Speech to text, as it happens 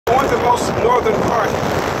on the most northern part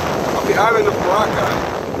of the island of Boracay.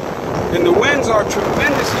 And the winds are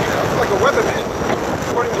tremendous here. I feel like a weatherman,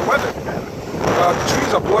 according to weather. The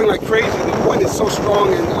trees are blowing like crazy. The wind is so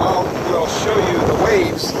strong, and I will show you the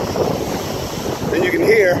waves. And you can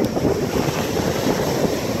hear.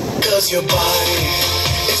 Because your body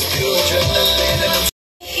is pure adrenaline.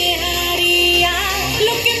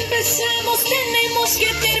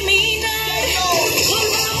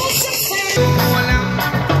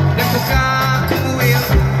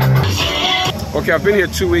 Okay, I've been here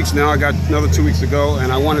 2 weeks now. I got another 2 weeks to go,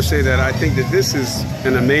 and I want to say that I think that this is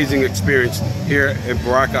an amazing experience here in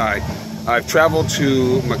Boracay. I've traveled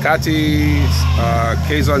to Makati,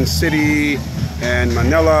 Quezon City, and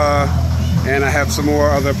Manila, and I have some more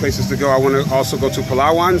other places to go. I want to also go to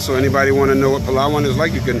Palawan, so anybody want to know what Palawan is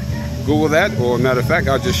like, you can Google that, or matter of fact,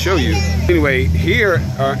 I'll just show you. Anyway, here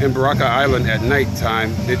in Boracay Island at night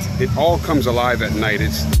time, it all comes alive at night.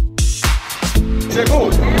 It's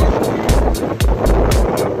good.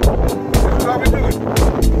 How we doing?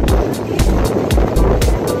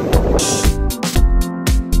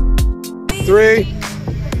 Three,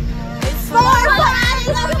 4, 5,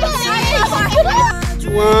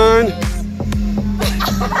 1.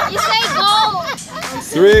 You say go.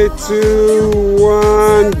 3, 2,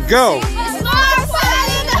 1, go.